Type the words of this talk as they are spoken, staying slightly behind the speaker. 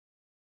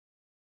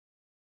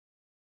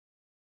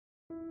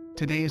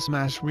Today's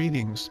Mass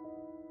readings.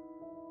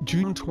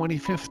 June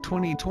 25,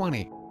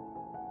 2020.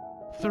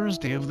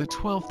 Thursday of the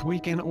 12th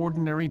week in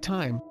Ordinary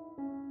Time.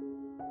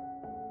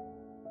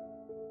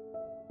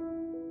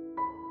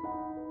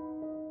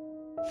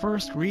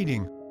 First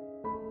reading.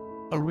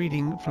 A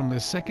reading from the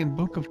second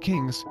book of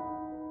Kings.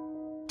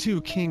 2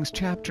 Kings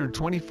chapter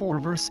 24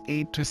 verse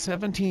 8 to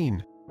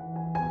 17.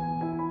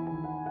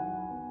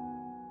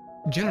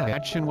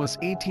 Joachim was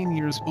 18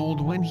 years old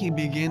when he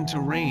began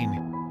to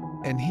reign,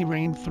 and he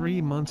reigned 3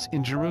 months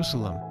in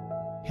Jerusalem.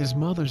 His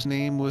mother's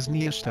name was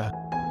Neishta,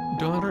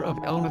 daughter of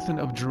Elnathan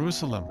of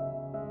Jerusalem.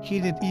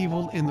 He did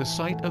evil in the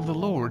sight of the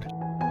Lord,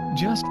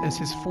 just as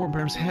his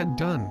forebears had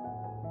done.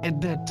 At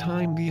that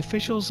time the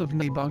officials of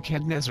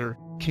Nebuchadnezzar,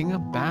 king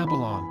of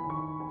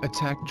Babylon,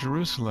 attacked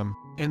Jerusalem,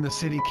 and the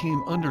city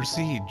came under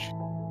siege.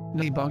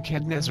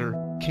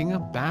 Nebuchadnezzar, king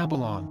of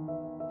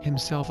Babylon,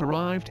 himself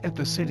arrived at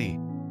the city,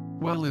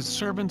 while his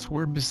servants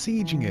were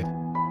besieging it.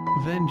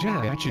 Then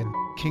Joachim,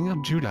 king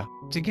of Judah,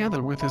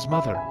 together with his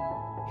mother,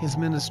 his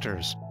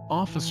ministers,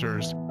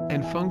 officers,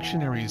 and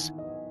functionaries,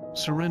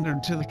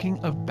 surrendered to the king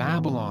of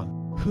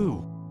Babylon,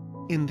 who,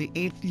 in the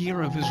 8th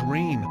year of his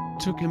reign,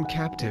 took him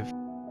captive.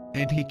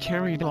 And he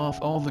carried off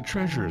all the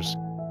treasures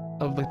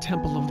of the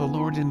temple of the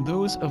Lord and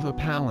those of the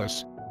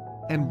palace,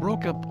 and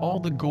broke up all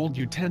the gold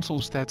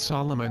utensils that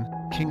Solomon,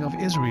 king of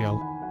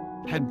Israel,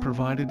 had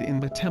provided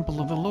in the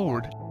temple of the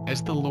Lord,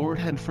 as the Lord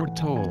had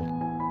foretold.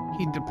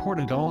 He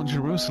deported all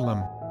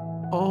Jerusalem,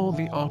 all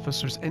the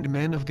officers and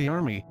men of the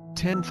army,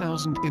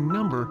 10,000 in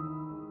number,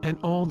 and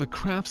all the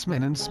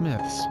craftsmen and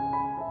smiths.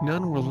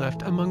 None were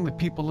left among the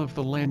people of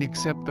the land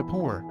except the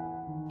poor.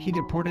 He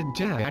deported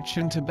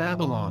Joachim to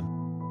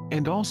Babylon,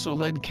 and also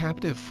led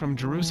captive from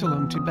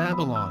Jerusalem to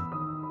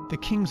Babylon the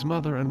king's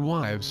mother and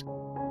wives,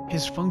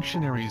 his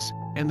functionaries,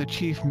 and the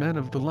chief men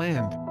of the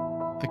land.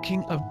 The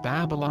king of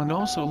Babylon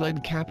also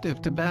led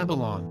captive to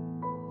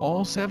Babylon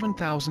all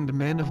 7,000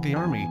 men of the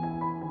army,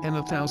 and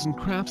 1,000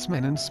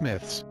 craftsmen and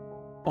smiths,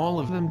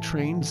 all of them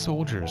trained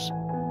soldiers.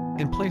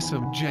 In place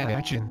of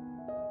Joachim,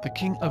 the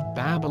king of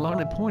Babylon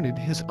appointed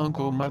his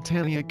uncle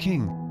Mattaniah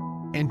king,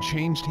 and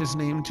changed his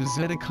name to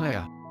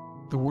Zedekiah.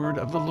 The word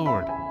of the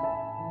Lord.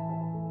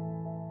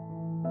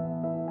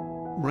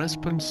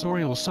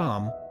 Responsorial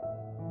Psalm.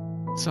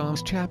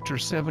 Psalms chapter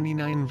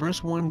 79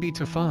 verse 1b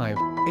to 5,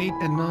 8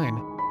 and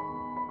 9.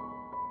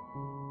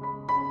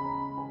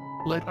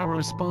 Let our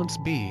response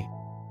be,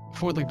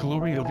 for the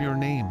glory of your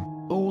name,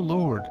 O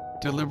Lord,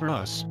 deliver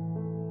us.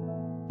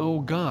 O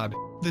God,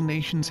 the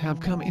nations have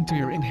come into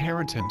your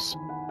inheritance.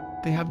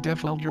 They have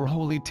defiled your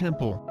holy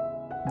temple.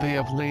 They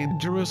have laid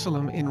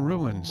Jerusalem in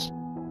ruins.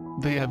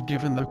 They have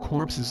given the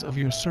corpses of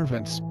your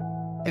servants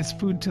as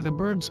food to the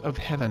birds of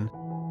heaven,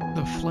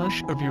 the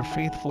flesh of your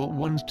faithful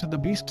ones to the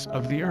beasts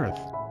of the earth.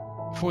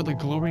 For the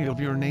glory of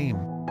your name,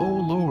 O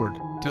Lord,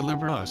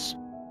 deliver us.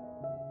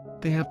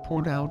 They have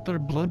poured out their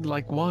blood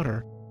like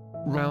water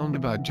round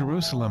about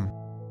Jerusalem,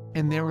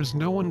 and there is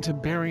no one to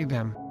bury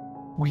them.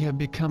 We have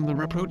become the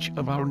reproach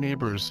of our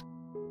neighbors,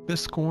 the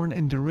scorn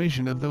and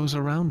derision of those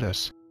around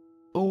us.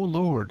 O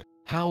Lord,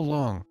 how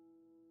long?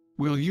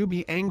 Will you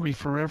be angry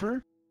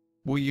forever?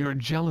 Will your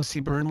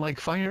jealousy burn like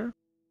fire?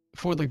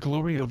 For the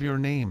glory of your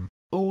name,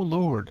 O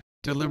Lord,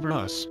 deliver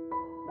us.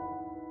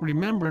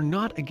 Remember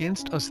not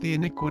against us the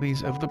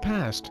iniquities of the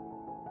past.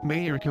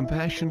 May your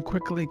compassion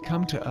quickly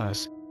come to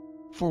us,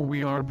 for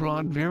we are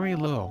brought very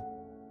low.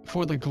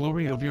 For the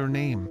glory of your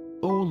name,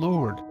 O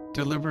Lord,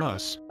 deliver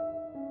us.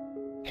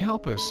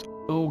 Help us,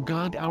 O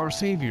God our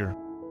Savior,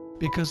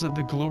 because of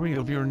the glory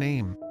of your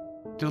name.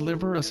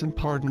 Deliver us and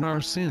pardon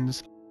our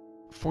sins,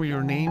 for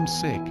your name's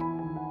sake.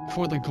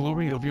 For the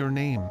glory of your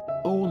name,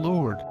 O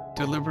Lord,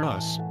 deliver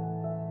us.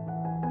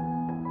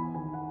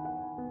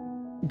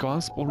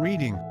 Gospel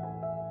reading.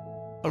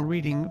 A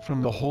reading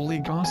from the Holy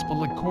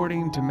Gospel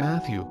according to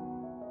Matthew.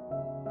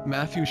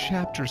 Matthew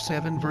chapter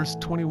 7 verse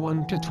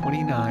 21 to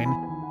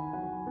 29.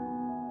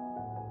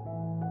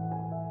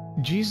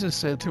 Jesus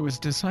said to his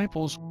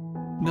disciples,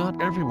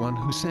 "Not everyone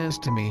who says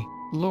to me,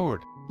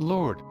 'Lord,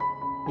 Lord,'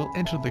 will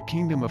enter the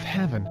kingdom of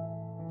heaven,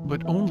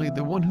 but only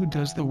the one who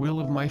does the will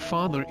of my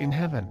Father in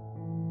heaven.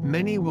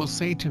 Many will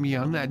say to me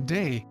on that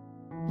day,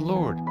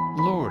 'Lord,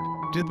 Lord,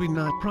 did we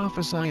not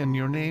prophesy in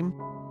your name?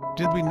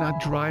 Did we not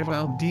drive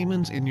out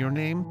demons in your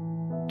name?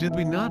 Did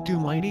we not do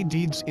mighty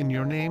deeds in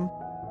your name?'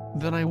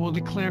 Then I will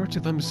declare to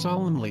them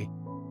solemnly,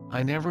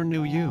 'I never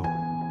knew you.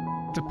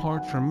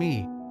 Depart from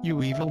me,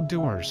 you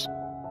evildoers.'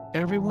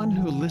 Everyone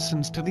who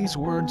listens to these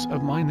words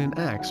of mine and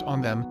acts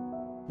on them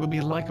will be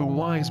like a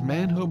wise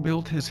man who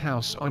built his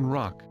house on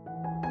rock.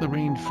 The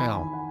rain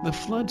fell, the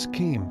floods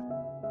came,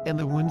 and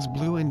the winds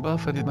blew and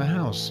buffeted the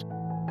house,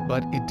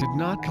 but it did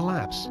not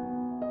collapse.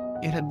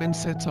 It had been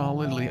set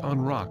solidly on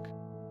rock.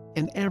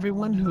 And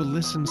everyone who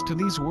listens to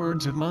these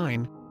words of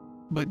mine,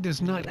 but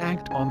does not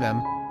act on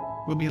them,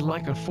 will be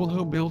like a fool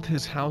who built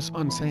his house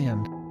on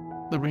sand.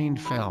 The rain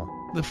fell,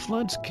 the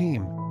floods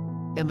came,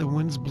 and the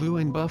winds blew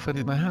and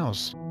buffeted the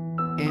house,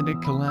 and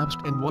it collapsed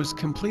and was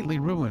completely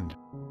ruined."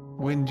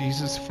 When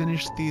Jesus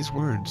finished these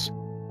words,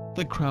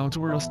 The crowds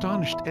were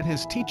astonished at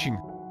his teaching,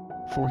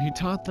 for he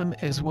taught them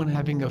as one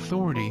having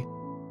authority,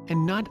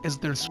 and not as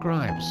their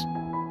scribes.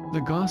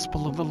 The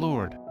Gospel of the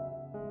Lord.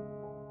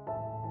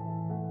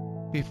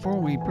 Before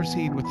we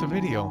proceed with the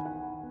video,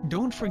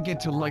 don't forget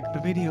to like the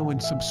video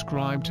and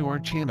subscribe to our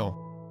channel.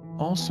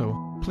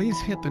 Also, please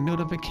hit the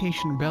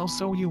notification bell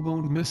so you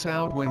won't miss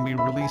out when we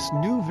release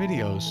new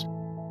videos.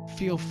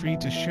 Feel free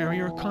to share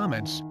your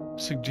comments,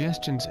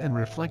 suggestions and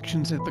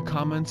reflections at the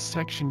comments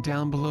section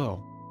down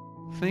below.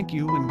 Thank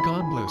you and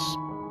God bless.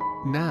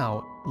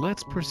 Now,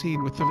 let's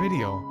proceed with the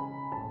video.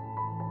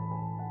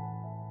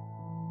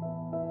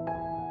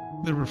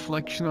 The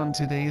reflection on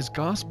today's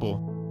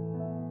Gospel.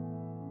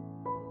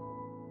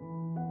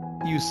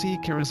 You see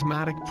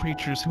charismatic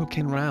preachers who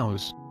can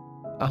rouse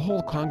a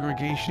whole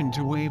congregation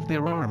to wave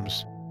their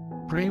arms,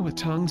 pray with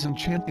tongues and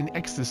chant in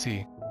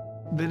ecstasy.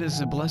 That is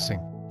a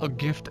blessing, a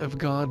gift of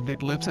God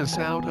that lifts us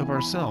out of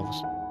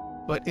ourselves.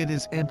 But it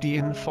is empty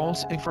and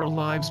false if our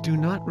lives do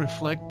not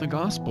reflect the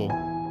Gospel,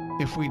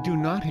 if we do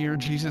not hear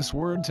Jesus'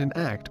 words and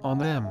act on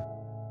them.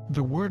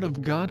 The Word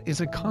of God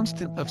is a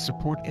constant of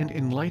support and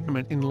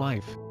enlightenment in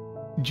life.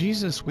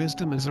 Jesus'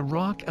 wisdom is a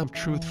rock of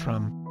truth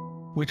from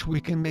which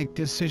we can make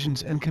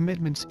decisions and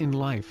commitments in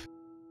life.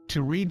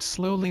 To read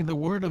slowly the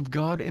Word of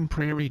God in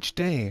prayer each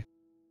day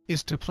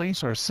is to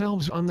place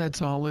ourselves on that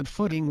solid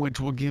footing which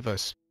will give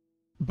us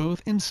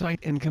both insight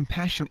and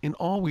compassion in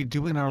all we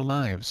do in our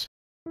lives.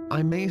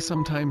 I may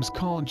sometimes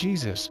call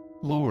Jesus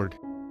Lord.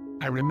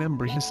 I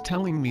remember his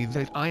telling me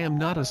that I am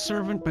not a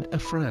servant but a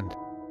friend.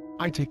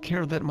 I take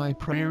care that my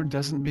prayer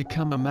doesn't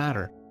become a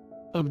matter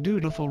of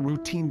dutiful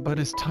routine but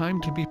is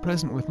time to be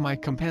present with my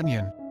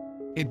companion.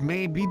 It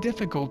may be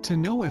difficult to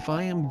know if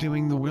I am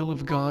doing the will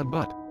of God,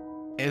 but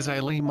as I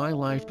lay my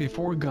life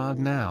before God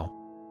now,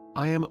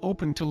 I am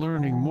open to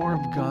learning more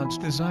of God's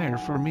desire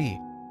for me.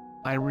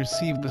 I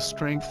receive the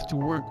strength to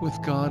work with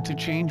God to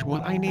change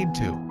what I need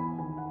to.